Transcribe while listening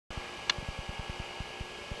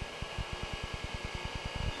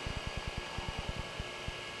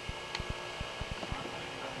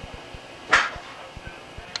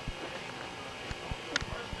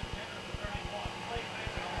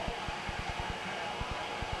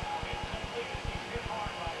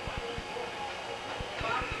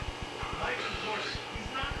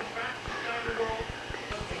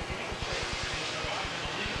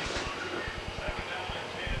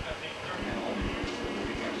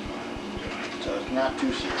it's not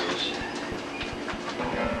too serious.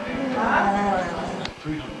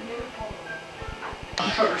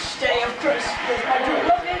 First day of Christmas, I do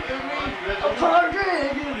love it to me. A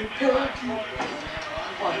partridge in a pear tree.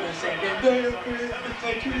 On the second day of Christmas, I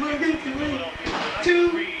do love it to me.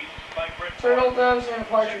 2 turtle doves and a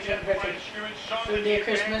partridge in a pear tree. Third day of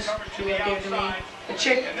Christmas, she gave to me.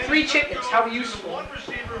 3 chickens, how useful.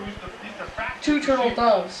 2 turtle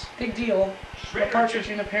doves, big deal. A partridge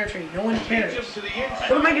in a pear tree, no one cares.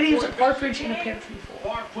 What am I going to use a partridge in a pear tree for?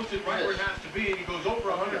 On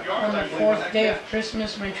the 4th day of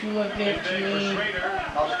Christmas, my true love gave to me.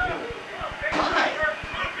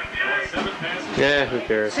 Yeah, who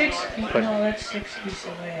cares? 6 feet, no, that's 6 feet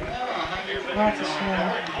away. Lots of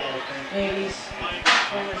snow. Ladies,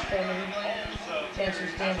 Homer's family,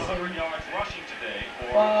 dancers dancing.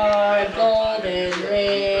 5 golden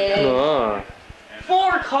rings. Oh.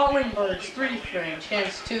 4 calling birds, 3 French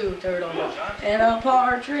hens, 2 turtle doves, and a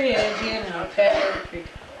partridge in a pear tree.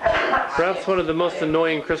 Perhaps one of the most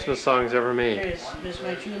annoying Christmas songs ever made. Christmas,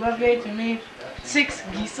 my true love gave to me. 6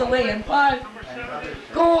 geese a laying, 5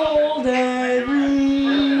 golden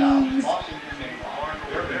rings.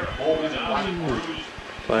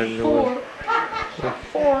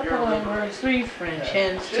 4 calling birds, 3 French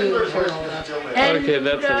hens, 2 turtle doves, and Okay,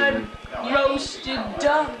 that's roasted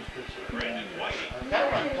dove.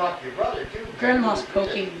 Grandma's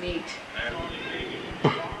poking meat.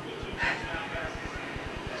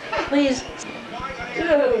 Please.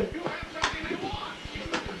 Dude.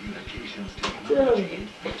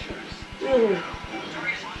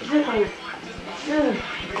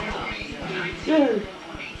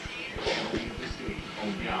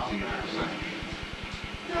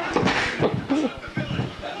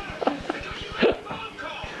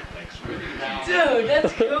 Dude,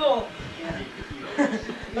 that's cool.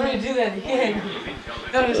 Let me do that again.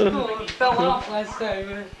 That was cool. It fell off last time.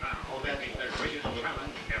 No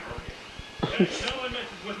one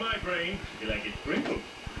messes with my brain. You like it sprinkled.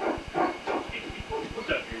 What's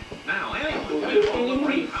up, dude? Now, anyone with all the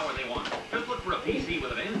free power they want. Just look for a PC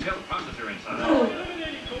with an Intel processor inside.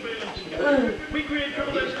 We create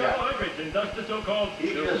triple-S carbohydrates and thus the so-called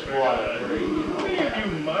Just sugar. water. If you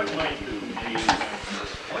mark my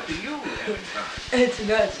What do you have inside? It's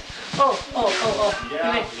nuts. Oh.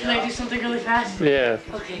 Can I do something really fast? Yeah.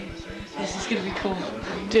 Okay. This is gonna be cool.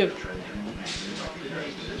 Dude.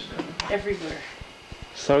 Everywhere.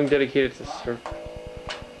 Song dedicated to Sir.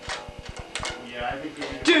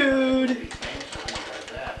 Dude.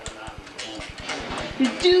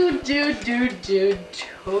 Dude.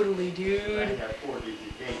 Totally, dude.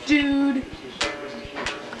 Dude.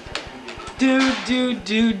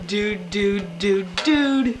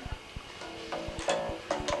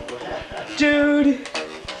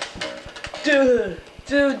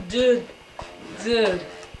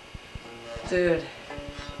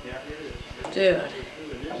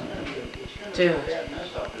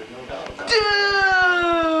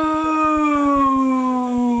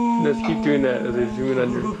 Let's keep doing that as I zoom in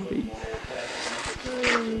on your face.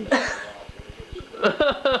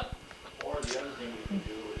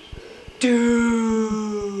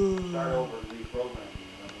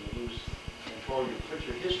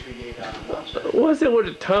 What's it with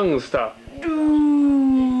the tongue stuff?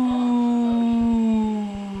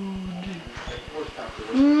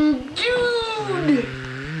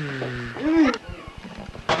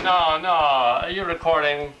 No, are you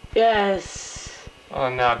recording? Yes. Oh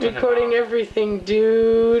no, Recording everything,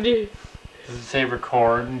 dude. Does it say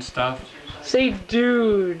record and stuff? Say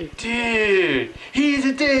dude. Dude! He's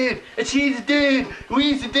a dude! And she's a dude!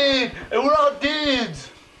 We's a dude! And we're all dudes!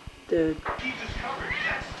 Dude.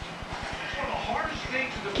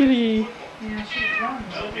 Kitty! Yeah,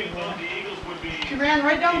 she ran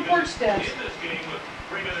right down the porch steps.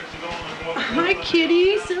 Hi,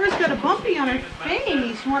 kitty. Sarah's got a bumpy on her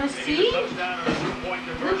face. Want to see? Look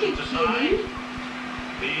at kitty.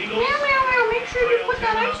 Meow. Make sure you put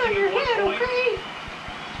that ice on your head, okay?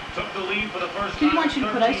 Took the lead for the first He wants you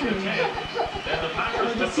to put ice on your head. And the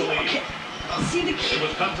Packers took the lead. Okay. See the It kitty.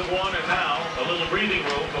 was cut to 1 and now a little breathing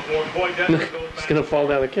room before Boyd Denver goes back. It's gonna fall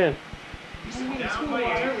down the can. Down by 8.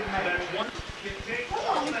 That's one.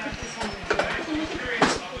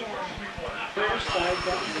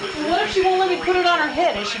 What if she won't let me put it on her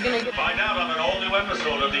head? Is she gonna get Find out on an all-new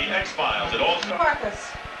episode of the X-Files. It all starts.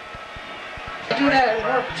 Marcus? Do that at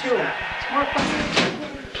work too. It's more fun.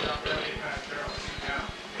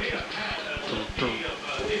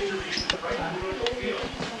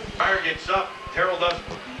 Fire gets up. Terrell does.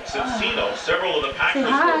 Cincino, several of the Packers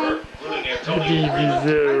Say hi. were, including Antonio.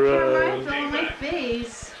 Fell on my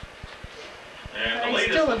face. And But the I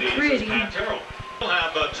latest still of look these pretty. is Pat Terrell.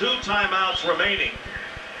 have 2 timeouts remaining.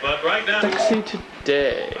 But right now... Sexy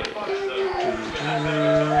today.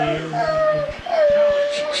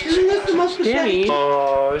 Danny.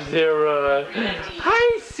 Oh, Zara.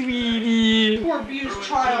 Hi, sweetie. Poor abused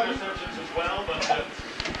child.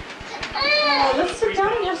 Oh, let's sit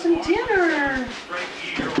down and have some dinner.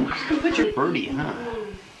 Put your Birdie, huh?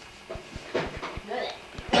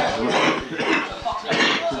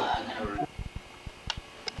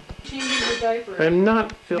 I'm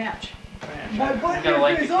not feeling. My butt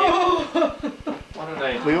like is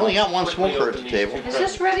it. We only got one smoker at the table. Is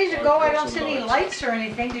this ready to go? I don't see any lights or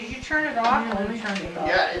anything. Did you turn it off? Or you turned it off?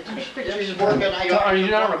 Yeah, it's working. Are you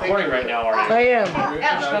not recording right now, are you? I am.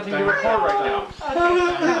 There's nothing to record right now.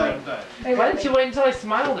 Why didn't you wait until I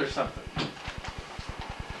smiled or something?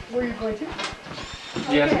 Were you going to?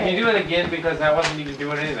 Yes, can you do it again because I wasn't even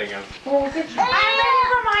doing anything else. Well, we'll get you. I'm ready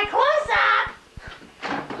for my close-up!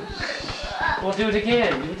 Well, do it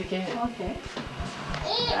again. Do it again. Okay.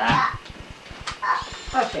 Ah.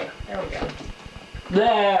 Okay, there we go.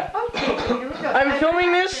 There. Okay, here we go. I'm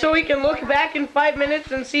filming this so we can look back in 5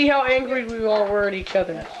 minutes and see how angry we all were at each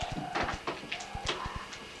other.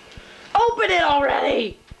 Open it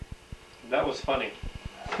already! That was funny.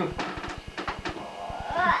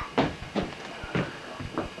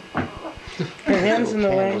 Your hands in the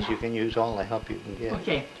way. You can use all the help you can get.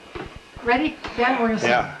 Okay. Ready? Then we're going to sing.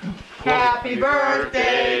 Yeah. Happy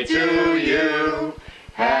birthday to you.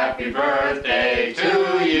 Happy birthday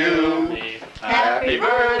to you. Happy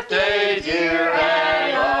birthday, dear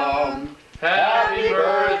Adam. Happy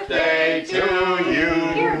birthday to you.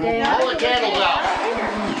 Here, Dan. Pull the candles out.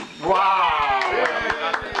 Wow.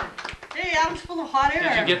 Hey, Adam's full of hot air.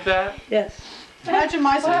 Did you get that? Yes. Imagine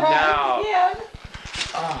my surprise. Now. Yeah.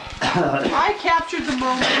 I captured the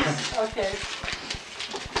moment. Okay.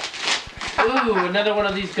 Ooh, another one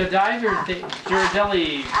of these Godiva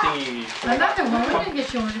Ghirardelli thingies. Another one. We didn't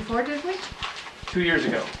get you one before, did we? 2 years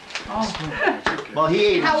ago. Oh. Well, he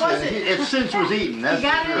ate How it. was it? It since was eaten. That's You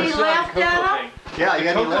got for any sure. Still have left, the cocoa Adam? thing. Yeah, you The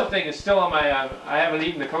got any cocoa left? thing is still on my. I haven't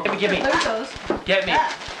eaten the cocoa. Give me. There's those. Get me.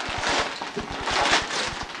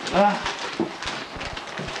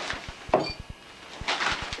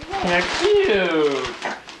 They're cute.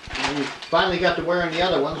 We finally got to wearing the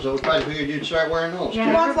other ones, so we probably figured you'd start wearing those. Yeah,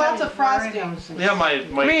 Who wants lots everybody's of wearing frosting? those. Yeah,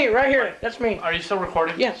 my. Me, right here. That's me. Are you still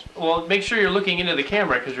recording? Yes. Well, make sure you're looking into the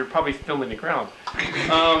camera because you're probably filming the ground.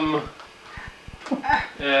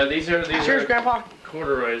 These Cheers, are Grandpa.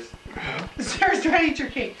 corduroys. Sarah's trying to eat your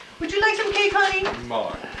cake. Would you like some cake, honey?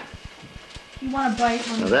 More. You want to bite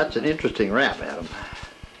Now one? that's an interesting wrap, Adam.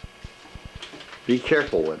 Be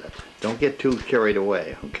careful with it. Don't get too carried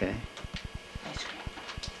away, okay?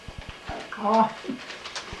 Oh.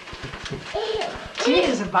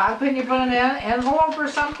 Jeez, Bob, couldn't you put an envelope or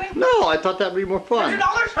something? No, I thought that'd be more fun.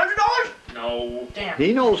 $100? No. Damn.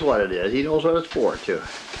 He knows what it is. He knows what it's for, too.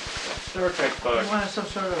 Star Trek You bug. wanted some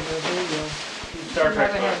sort of a video. Star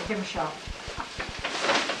Trek Rather bug. have him shout.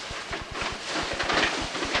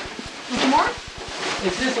 Some more?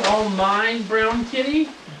 Is this all mine, brown kitty?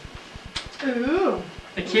 Ooh.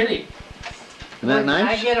 A kitty. Isn't that I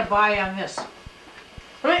nice? get a buy on this.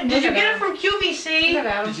 Wait, did you Look at get it Adam. from Look QVC? at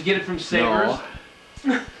Adam. Did you get it from Savers?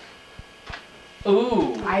 No.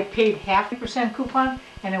 Ooh. I paid 50% coupon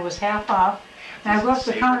and it was half off. And I go up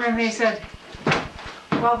to the counter and they said,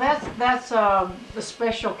 well, that's a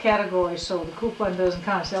special category, so the coupon doesn't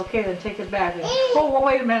count. I said, okay, then take it back. And, oh, well,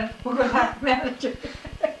 wait a minute. We're going to have to manage it.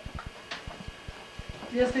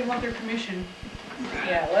 Yes, they want their commission.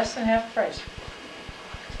 Yeah, less than half price.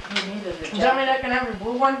 You needed the Does that mean I can have your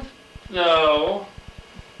blue one? No.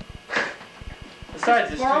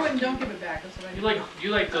 Besides, it's Borrow it too, and don't give it back. That's what I do. you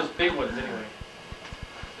like those big ones anyway.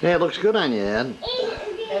 Yeah, it looks good on you, Ed.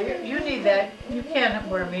 Yeah, you need that. You can't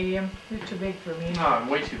wear medium. You're too big for me. No, I'm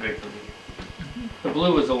way too big for me. The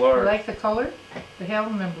blue is a You large. like the color? They have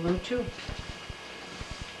them in blue too.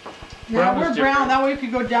 Yeah, Brown was we're brown. different. That way if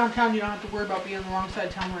you go downtown, you don't have to worry about being on the wrong side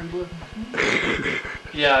of town wearing blue.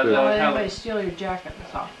 Yeah, Don't let how anybody steal your jacket,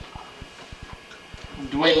 that's all.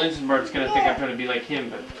 Dwayne Linsenberg's gonna think I'm trying to be like him,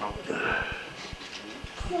 but no.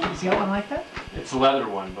 Is the other one like that? It's a leather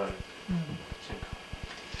one, but.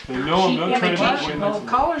 No, I'm not trying to be Dwayne Imitation, no Linsenberg.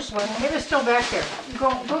 colors, maybe it's still back there. Go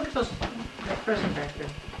look at those, that prison back there.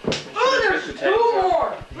 Oh, there's 2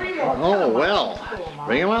 more! 3 more. Oh, well.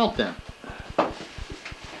 Bring him out then.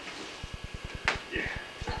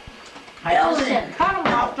 I said, cut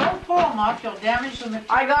them off, don't pull them off, you'll damage the material.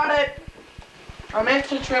 I got it. I meant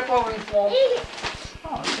to trip over and fall.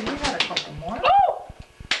 Oh, so you got a couple more.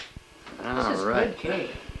 This All is right. good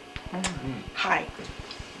cake. Hi.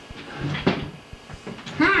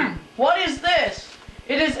 What is this?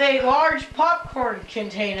 It is a large popcorn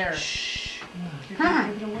container. You're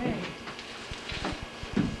gonna give it away.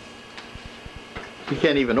 You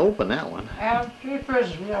can't even open that one. Adam, 3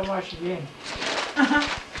 presents, we gotta watch the game.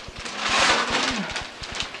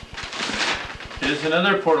 Here's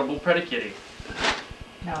another portable Predicate.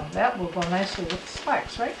 Now, that will go nicely with the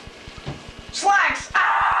slacks, right? Slacks!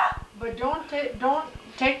 Ah! But don't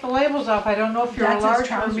take the labels off. I don't know if you're That's a his large or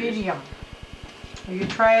trousers. medium. Well, you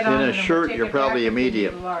try it on In a and then we'll shirt, take you're it probably back a if you need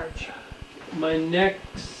medium. large. My neck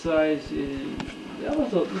size is,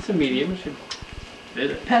 it's a medium. It should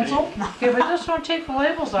fit it. Pencil? Okay, but just don't take the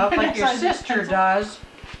labels off like your Size of sister pencil. does,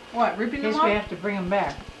 What, in ripping case them we off? have to bring them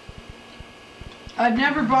back. I've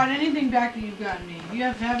never brought anything back that you've gotten me. You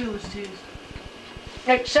have fabulous taste.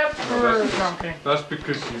 Except for something. That's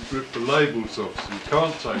because you've ripped the labels off, so you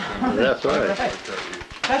can't take them. That's right. Right.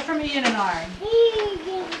 That's from Ian and I.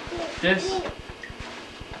 This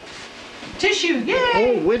Tissue,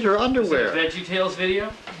 yay! Oh, winter is a underwear. VeggieTales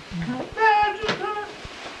video.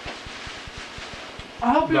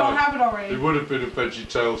 I hope you No. don't have it It already. would have been a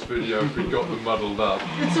VeggieTales video if we got them muddled up.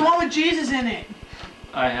 It's the one with Jesus in it.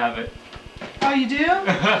 I have it. Oh, you do?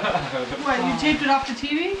 What, you taped it off the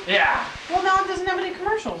TV? Yeah. Well, now it doesn't have any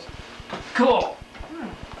commercials. Cool.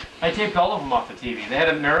 I taped all of them off the TV. They had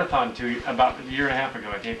a marathon about a year and a half ago.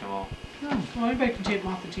 I taped them all. Oh, well, anybody can tape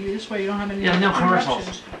them off the TV. This way you don't have any Yeah, no interruptions.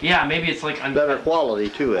 commercials. Yeah, maybe it's like Better quality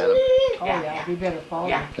too, Adam. Oh yeah, it'd be better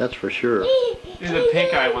quality. Yeah. That's for sure. The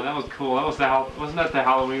pink eye one. That was cool. That was wasn't that the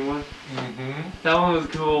Halloween one? Mm-hmm. That one was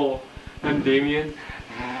cool. And Damien.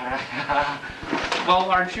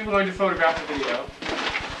 Well, aren't you going to photograph the video?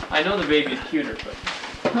 I know the baby's cuter, but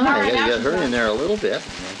Hi, you got her in there a little bit.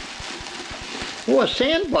 Oh, a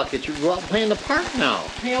sand bucket. You can go out and play in the park now.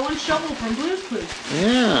 Pail and shovel from Blue's Clues.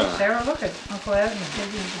 Yeah. Sarah, look at Uncle Adam is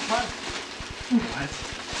taking you to the park.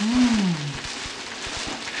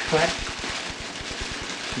 what?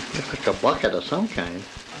 Looks like a bucket of some kind.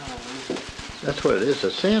 That's what it is,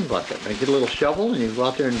 a sand bucket. Make it a little shovel and you go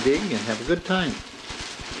out there and dig and have a good time.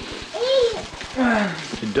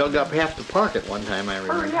 You dug up half the park at one time, I Hurry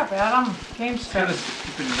remember. up, Adam. Game's It's got a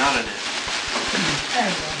started. stupid knot in it. There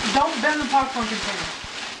you go. Don't bend the popcorn container.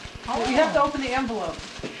 Oh. You have to open the envelope.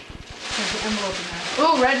 There's the envelope in there.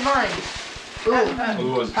 Ooh, red vine.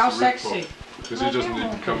 Otherwise it's How a rip-off, sexy. because it doesn't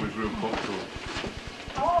even come with real popcorn.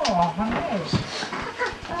 Oh, nice.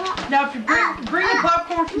 Now, if you bring the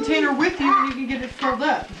popcorn container with you, and you can get it filled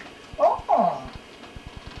up. Oh.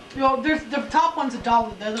 You know, there's the top one's $1,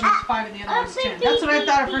 the other one's $5, and the other one's $10. That's what I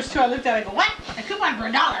thought at first too. I looked at it, I go, what? A coupon for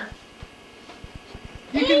 $1?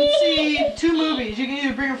 You can see 2 movies. You can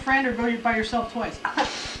either bring a friend or go by yourself twice.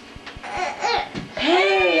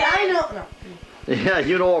 Hey, I know. No. Yeah,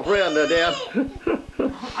 you know a friend, Dan.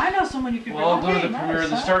 I know someone you could Well, I'll bring. go to the nice, premiere of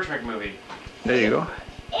the huh? Star Trek movie. There you go.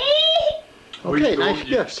 We Okay, thought nice you'd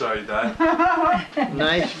gift. say that.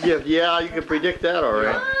 Nice gift. Yeah, you can predict that all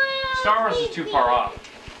right. Star Wars is too far off.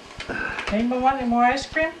 Anybody want any more ice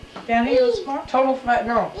cream? Danny, you want more? Total fat,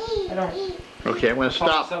 no, I don't. Okay, I'm going to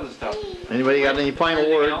stop. Some other stuff. Anybody got any final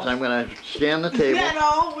Anything words? else? I'm going to scan the Is table. that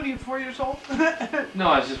all? What are you, 4 years old? No,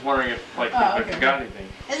 I was just wondering if like Oh, if I okay. forgot anything.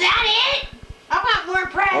 Is that it? I want more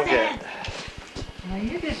presents. Okay. Well,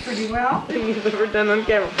 you did pretty well. He's never done on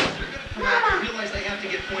camera. Realize they have to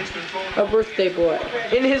get points control. A birthday boy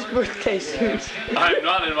in his birthday suit. I'm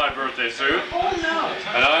not in my birthday suit, Oh no.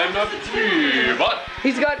 and I'm not free, but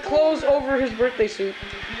He's got clothes over his birthday suit.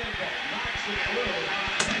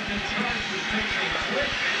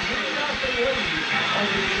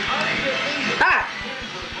 Ah!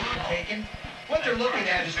 Taken. What they're looking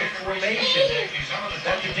at is the formation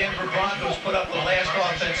that the Denver Broncos put up the last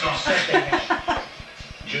offensive set they had.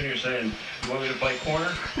 Junior saying, you want me to play corner?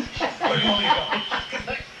 Where do you want me to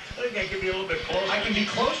go? I think I can be a little bit closer. I can be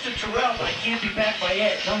close to Terrell, but I can't be back by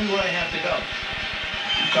Ed. Tell me where I have to go.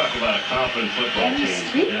 You talk about a confident football team.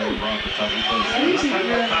 Denver Broncos talking about I'm not talking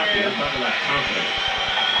about confident, I'm talking about confident.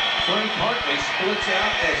 Frank Hartley splits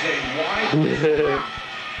out as a wide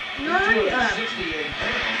 268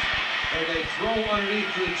 pounds, and they throw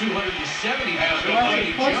underneath to the 270 pounds.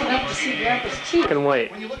 Freddie Close enough to see Jones. Grandpa's teeth. And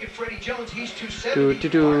wait. When you look at Freddie Jones, he's 270.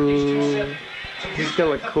 Do-do-do. Hartley's 270. So He's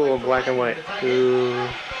gonna look cool in black and white.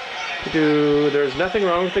 There's nothing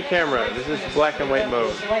wrong with the camera. This is black and white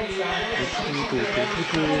mode.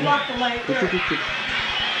 Lock the light.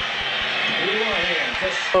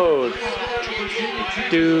 Mode.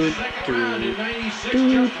 Dude, dude,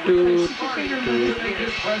 dude, dude,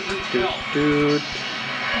 dude.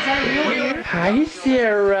 Is that a real ear? Hi,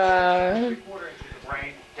 Sarah.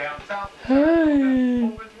 Hi.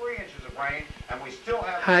 over 3 inches of rain, and we still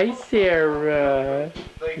have Hi, Sarah.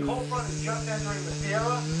 one is just entering the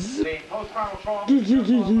Sierra. The post-coronal trough is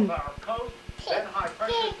just off of our coast. Then high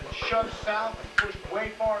pressure has been shoved south and pushed way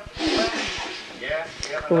far to the west. Yeah,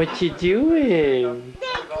 we have What you doing?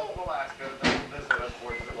 Gulf of Alaska. Doesn't visit us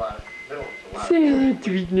towards the middle of Alaska. Sarah,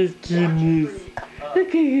 sweetness, goodness.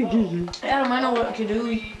 Adam, I know what I could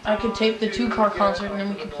do. I could tape the 2-car concert and then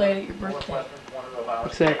we could play it at your birthday.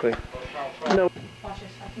 Exactly. No. Watch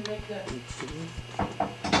this. I can make the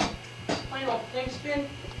plain old thing spin.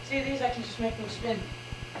 See these? I can just make them spin.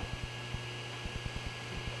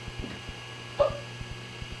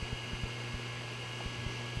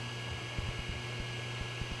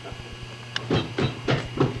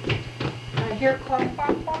 I hear clunk,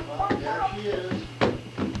 clunk, clunk, clunk. There she is.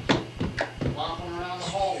 Walking around the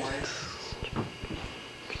hallway.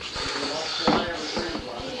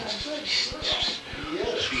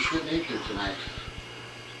 Yes, she's good natured tonight.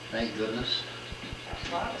 Thank goodness.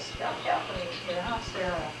 A lot of stuff happening in the house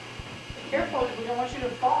there. Be careful, we don't want you to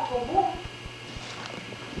fall, go boom.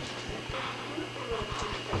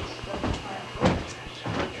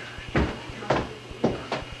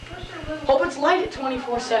 Hope it's light at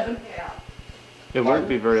 24/7. It won't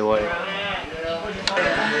be very light. You don't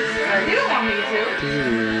want me to.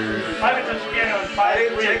 I was just getting on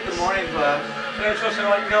 5 weeks. Take the morning class. They're supposed to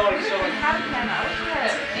like go like so.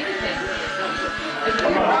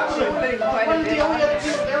 One of the only other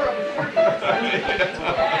people there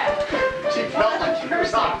She felt like she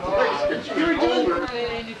was on place because she was older.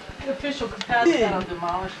 The official capacity of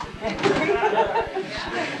demolished. You're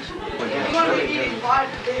going to be eating live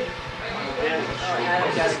today.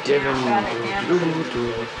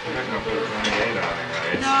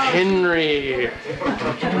 Henry.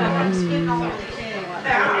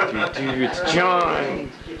 It's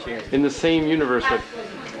John. In the same universe with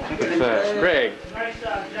Greg. Actually,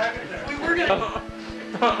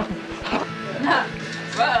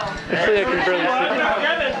 I can barely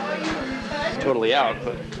see. Totally out,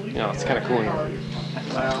 but you know, it's kind of cool.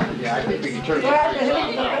 Well, yeah, I think we can turn the place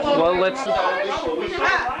on now. Well,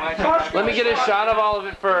 let me get a shot of all of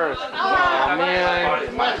it first. Oh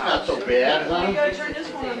man. That's not so bad,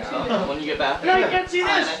 huh? When you get back. No, you can't see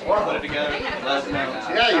this. Put it together. Let us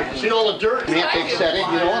know. Yeah, you can see all the dirt. Can't they set it,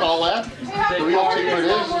 you know, and all that? So we don't see where it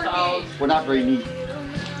is. We're not very neat.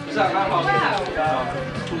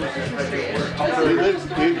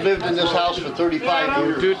 We've lived in this house for 35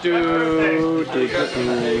 years.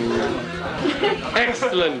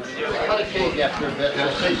 Excellent. Cut a cake after a bit.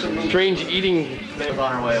 We'll say some moves. Strange eating. On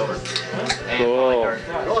our way over. Cool.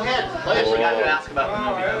 Go ahead. Play I forgot to it. ask about the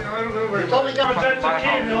movie. You told me that. That's the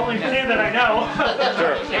kid, the only kid that I know.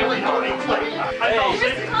 Sure. I know.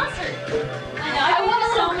 Where's the concert? I know, I've been to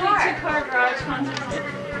so many 2-car garage concerts.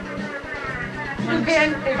 They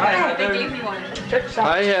gave me one.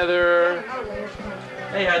 Hi, Heather.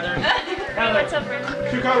 Hey, Heather. Hey, what's up, Brandon?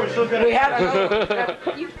 2-car was so good. We have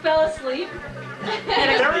You fell asleep?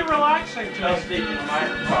 Very relaxing to us. Don't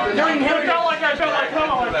even I felt like I felt like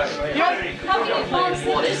home. How can you fall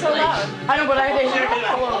asleep? You're so loud. I know, but I didn't.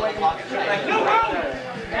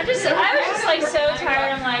 I was just like so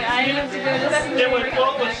tired. I'm like, I have to go to sleep.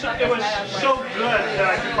 It was so good that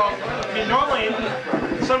I could call. I mean, normally,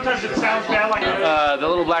 sometimes it sounds bad like The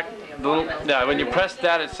little black, yeah, when you press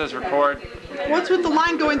that, it says record. What's with the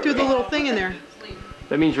line going through the little thing in there?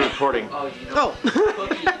 That means you're recording. Oh.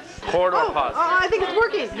 Record or pause. I think it's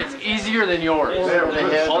working. It's easier than yours. All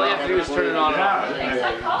you have to do is turn it on and off.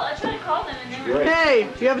 I tried to call them and they were. Hey,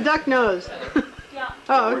 you have a duck nose. Yeah.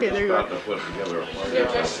 Oh, okay, there you go.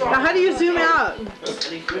 Now, how do you zoom out?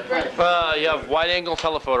 You have wide angle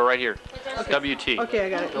telephoto right here. WT. Okay, I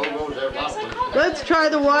got it. Let's try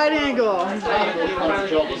the wide angle.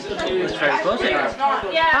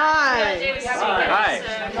 Yeah. Hi. Hi.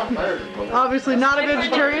 Obviously not a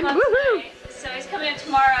vegetarian. Woohoo! So he's coming in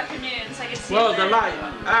tomorrow afternoon, so I can see. Whoa, the light.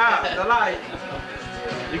 The light.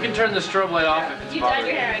 You can turn the strobe light off if it's You dyed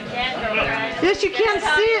your bothering you. hair again, girlfriend. Yes, you can't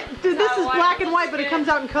see it. Dude, this is black and white, but it comes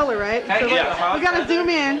out in color, right? So we gotta zoom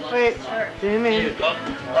in. Wait, zoom in.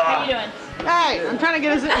 How you doing? Hey, I'm trying to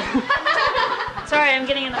get us. Sorry, I'm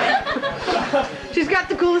getting in the way. She's got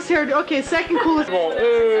the coolest hair. Okay, second coolest.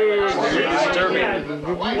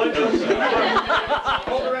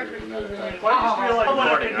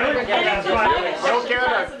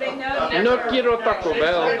 No quiero Taco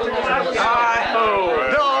Bell. Oh,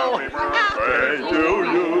 no.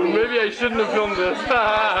 Maybe I shouldn't have filmed this.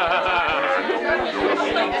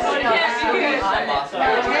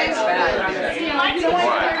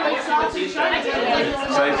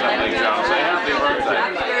 Say something, John. Say happy birthday.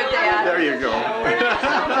 There you go. And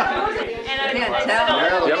I can't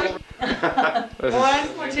tell.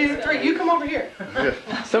 1, 2, 3. You come over here.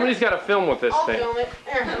 Somebody's got to film with this I'll thing. film it.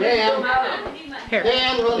 Here.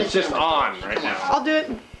 It's just on right now. I'll do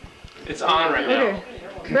it. It's on right now.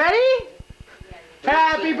 Okay. Ready?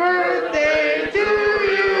 Happy birthday to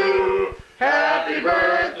you. Happy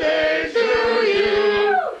birthday to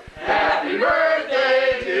you. Happy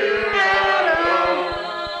birthday to Adam.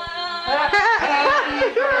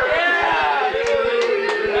 Happy birthday to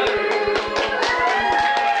you.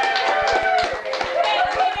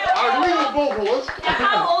 Our lead vocalist.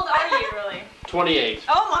 How old are you, really? 28.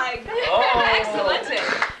 Oh my god. Excellent.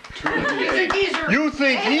 You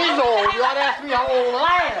think he's old? You ought to ask me how old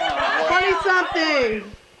I am. 20-something.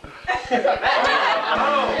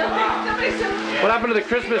 What happened to the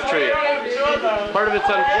Christmas tree? Part of it's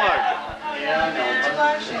unplugged.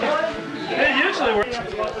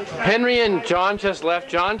 Henry and John just left.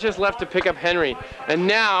 John just left to pick up Henry. And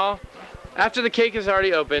now, after the cake is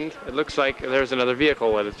already opened, it looks like there's another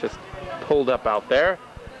vehicle that is just pulled up out there.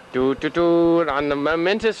 On the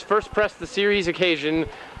momentous first Press the Series occasion,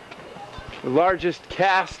 the largest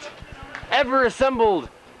cast ever assembled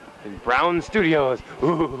in Browne Studios.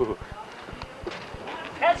 Ooh.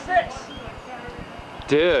 That's 6.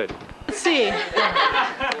 Dude. Let's see.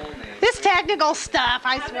 This technical stuff,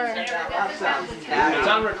 I swear. It's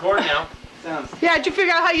on record now. Yeah, did you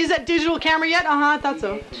figure out how to use that digital camera yet? I thought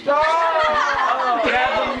so.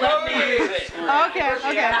 Dad wouldn't let me use it. Okay.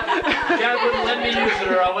 Dad wouldn't let me use it,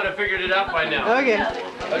 or I would have figured it out by now. Okay.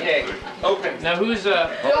 Okay, open. Now who's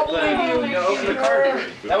Don't believe you. No, open the card.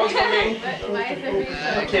 That was for me.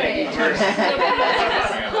 I'm kidding.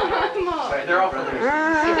 They're all for this.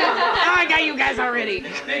 I got you guys already.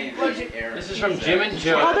 This is from Jim and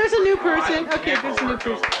Joe. Oh, there's a new person. Okay, there's a new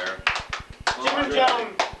person. Jim and Joan.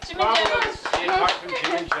 Jim and Joan. Apart from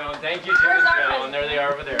Jim and Joan. Thank you, Jim and Joan. And there they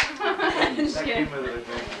are over there.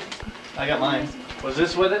 I got mine. Was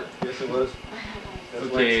this with it? Yes, it was.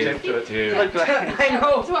 Okay, two. I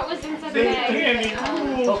know. So what was inside the bag?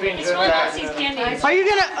 It's really nice, these candies. Are you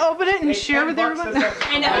going to open it and share with everyone?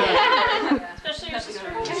 I know. Especially your sister.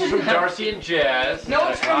 This is from Darcy and Jazz. No,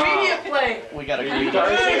 it's for media play. We got a green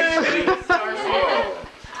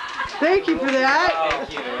Thank you for that.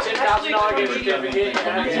 Thank you. $10,000 gift certificate.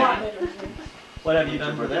 What have you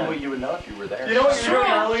done for them? Well, you would know if you were there. You know what you wrote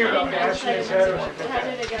earlier about Ashley's head?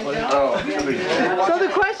 So the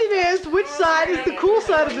question is, which side is the cool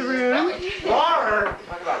side of the room? Lauren,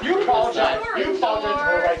 you apologize. You apologize to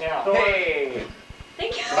her right now. Hey.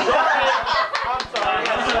 Thank you. I'm sorry.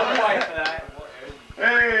 I'm so quiet for that.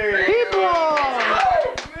 Hey. People!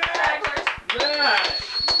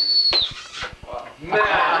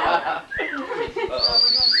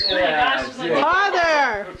 Hi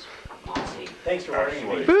there! Thanks for working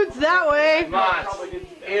with me. Food's that way.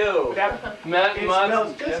 Ew. Matt,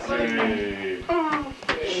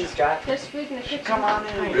 Scott. There's food in the kitchen. Come on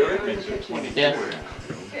in. Really? Yes.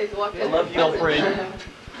 I love you. Feel free.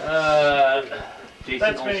 Jason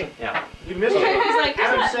That's me. Olsen. Yeah. You missed it. He's like,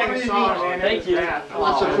 Adam sang a song, man. Thank you.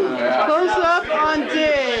 Lots of food. Close up on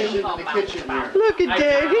Dave. Look at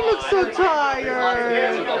Dave, he looks so tired.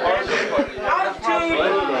 Out of tune.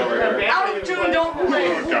 Out of tune, don't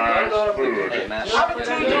play. Out of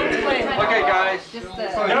tune, don't play. Okay, guys.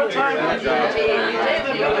 No time.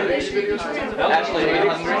 Actually, are you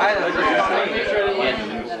hungry? I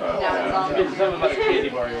Something about the candy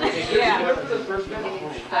bar. yeah.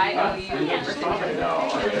 I know you.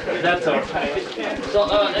 That's alright. So,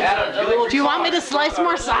 Adam, Do you want me to slice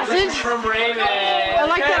more sausage? from Raymond. I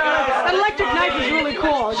like that. That electric knife is really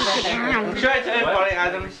cool. Try to everybody,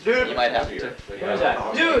 Adam. Dude. You might have to. Who's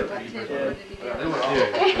that? Dude.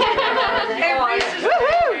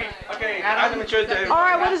 Woohoo! Okay, Adam, try to. All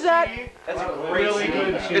right, what is that? That's really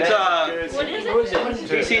good. It's What is it?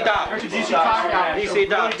 DC Talk. DC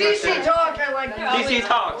Talk. DC talk, I like that. DC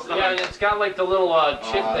Talks. Yeah, it's got like the little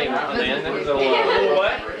chip thing on the end. There's a little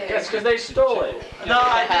what? Yes, because they stole it. No,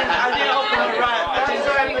 I didn't open it right.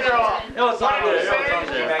 It was on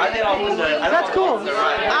there. I didn't open it. That's cool.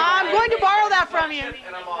 I'm going to borrow that from you.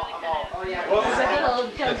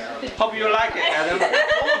 Hope you like it, Adam.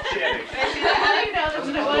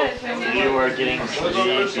 You were getting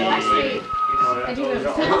sleepy.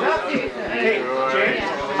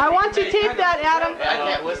 I want to tape that, Adam. I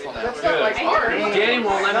can't whistle now. That's not like art. Danny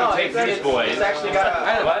won't let me take these boys. It's actually got a...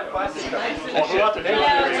 What? Wait, you don't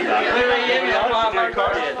have my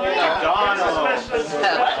card yet.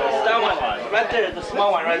 That one. Right there, the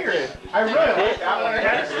small one right there. I really like that one.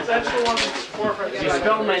 That's the one that's forefront. You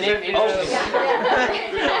spelled my name.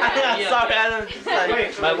 Sorry, Adam.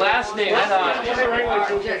 My last name. I thought.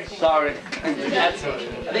 Sorry. That's I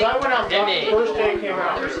went out first day came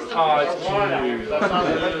out. Oh, it's cute.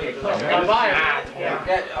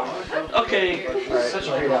 Okay.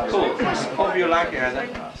 Cool. Hope you like it.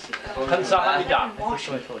 감사합니다.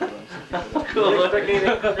 Cool.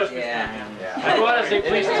 I want to say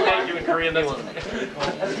please thank you in Korean.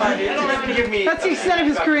 That's fine. You don't have to give me. That's the extent of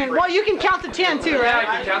his Korean. Well, you can count to 10 too, Yeah, right?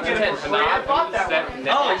 I can count to 10.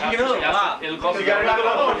 Oh, you can. Wow. You got to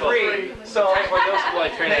go free. So for those people I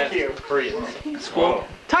train at Korean. School.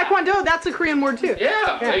 Taekwondo, that's a Korean word too.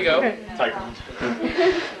 Yeah, there you go. Okay. Taekwondo.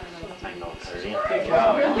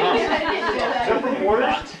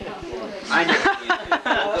 I know.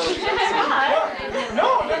 No.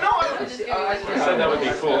 I said that would be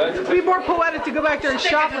cool. It'd be more poetic to go back there and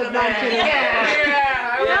shoplift. No, I'm kidding.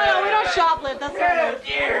 No, we don't shoplift. That's not How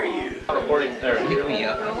dare you?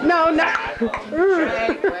 No.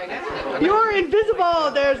 You're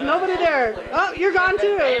invisible. There's nobody there. Oh, you're gone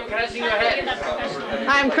too. I'm crushing your head.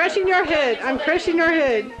 I'm crushing your head. I'm crushing your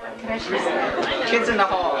head. Kids in the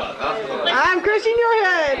hall. I'm crushing your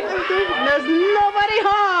head. There's nobody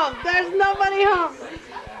home. There's nobody home.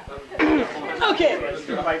 Okay.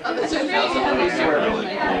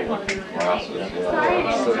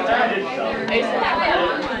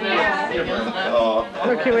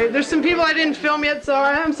 Okay, wait. There's some people I didn't film yet, so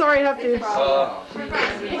I'm sorry I have to.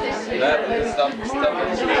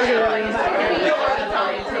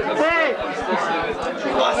 Hey.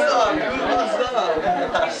 What's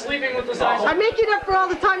up? Sleeping with the size. I'm making up for all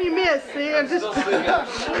the time you missed. See, I'm just.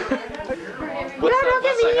 What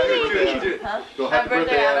side? Go happy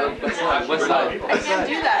birthday, Adam. What side? I can't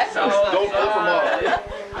do that. Don't flip them off.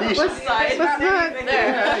 What side? What's that?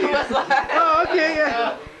 There. What side? Oh, okay,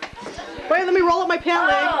 yeah. Wait, let me roll up my pant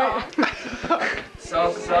leg.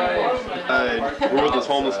 South side. We're with this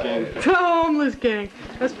homeless gang. The homeless gang.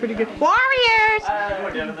 That's pretty good. Warriors!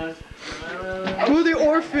 We're the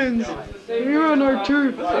orphans. You're on our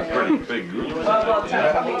turf. That's a pretty big group. I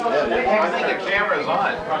think the camera's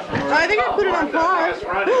on. I think I put it on pause.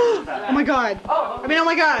 Oh my god. I mean, oh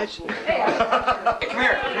my gosh. Come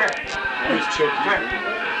here. Just choke you.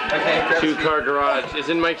 Okay. Two-car garage is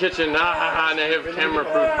in my kitchen. Ha ha ha, and I have camera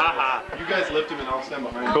proof. Ha ha. You guys lift him and I'll stand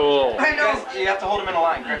behind you. Cool. I know. You have to hold him in a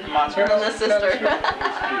line. Grip the monster. And the sister.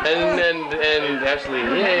 And Ashley,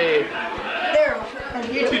 yay. There.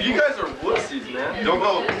 Dude, you guys are wussies, man. Don't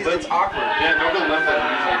go. It's awkward. Yeah, don't go limp like we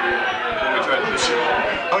usually do. We try to do shit.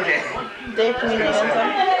 Okay. Dave, can you do something?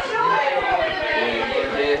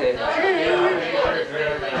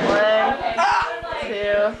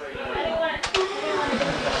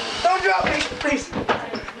 Don't drop me, please.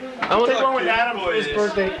 I want Take one with Adam for his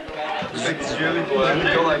birthday. It's really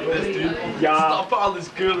boy. Go like this, dude. Yeah. Stop all this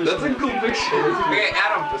girlish. That's a cool picture. Okay,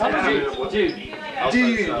 Adam.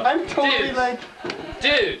 Dude, I'm totally Dude. like.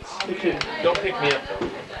 dudes, don't pick me up though.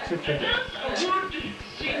 Straight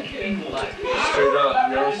up,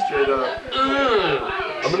 yo, straight up.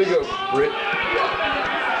 I'm gonna go Brit.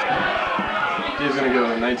 He's gonna go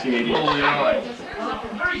 1980.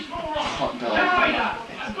 Hot dog.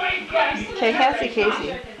 Okay, Casey.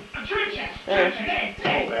 There.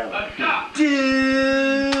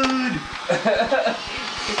 Dude!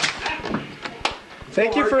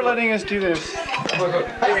 Thank you for letting us do this. Okay,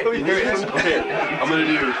 I'm gonna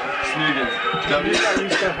do Snoogans. I'm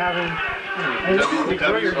used to having. You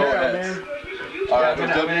grow your hair out, man. Alright, so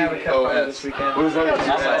W-O-S. What is that?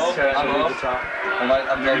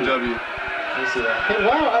 I'm W. Hey,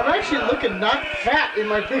 wow, I'm actually looking not fat in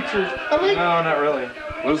my pictures. I'm like, No, not really.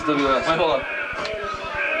 What is WS? Hold on.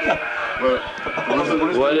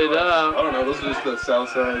 What it up? I don't know, those are just the south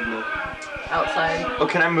side. And the... Outside. Oh,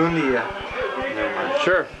 can I moon the...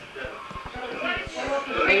 Sure.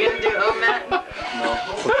 Are you gonna do Matt?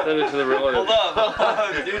 Send it to the relative. Hold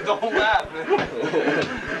up, dude, don't laugh.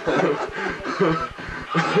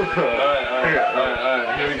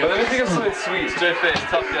 Alright, here we go. Let me think of something sweet. Straight face,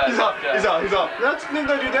 tough guy. He's up. that's no,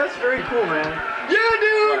 dude, that's very cool, man. Yeah,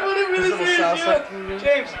 dude, whatever this is, yeah.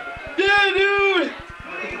 James. Yeah, dude.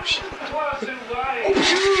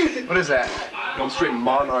 What is that? I'm straight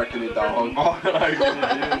monarching it, dog. Monarching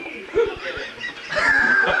it, dude.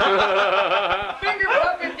 Finger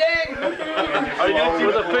puppet gang. Are you gonna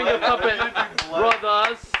do the finger puppet,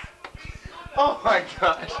 brothers? Oh my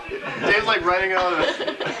gosh. Dave's like writing out of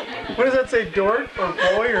What does that say, dork or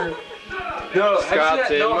boy or? No,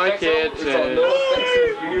 Scott's in my kitchen.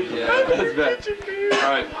 Yeah, that's bad.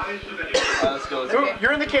 Alright. Let's go.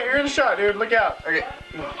 You're in the shot, dude. Look out. Okay.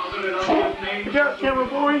 Look out, camera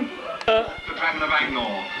boy. The Baron of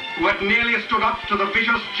Agnor, who had nearly stood up to the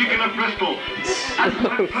vicious chicken of Bristol, and who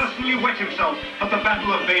had personally wet himself at the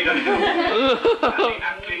Battle of Baden Hill. And he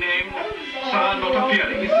aptly named Sir Not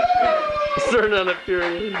Appearing in This Film. Starting on a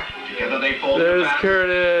period. Together they form There's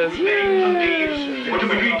Curtis. names and deeds were to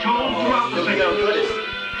be retold throughout the centuries.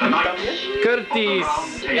 The knights.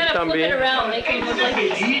 Curtis. You gotta flip it around, make it look like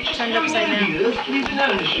it's turned upside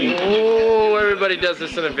down. Oh, everybody does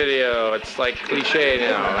this in a video. It's like cliche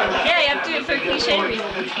now. Yeah, you have to do it for cliche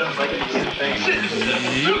reasons.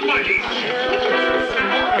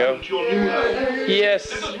 Go. Yes,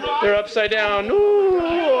 they're upside down. Ooh.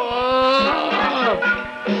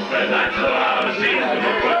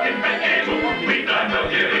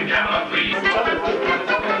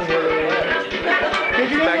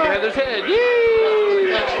 Back to Heather's head.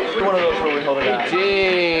 Yay! One of those where we hold it out.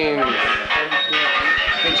 James.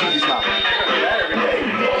 Big cheesy smile.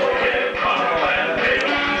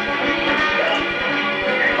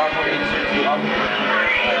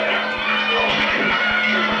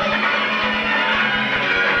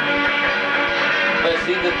 But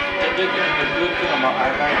see, the good thing about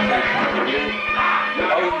iPhone is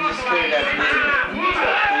oh, you can just put it at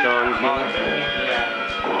John.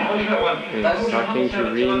 the He's talking to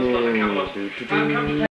Renee.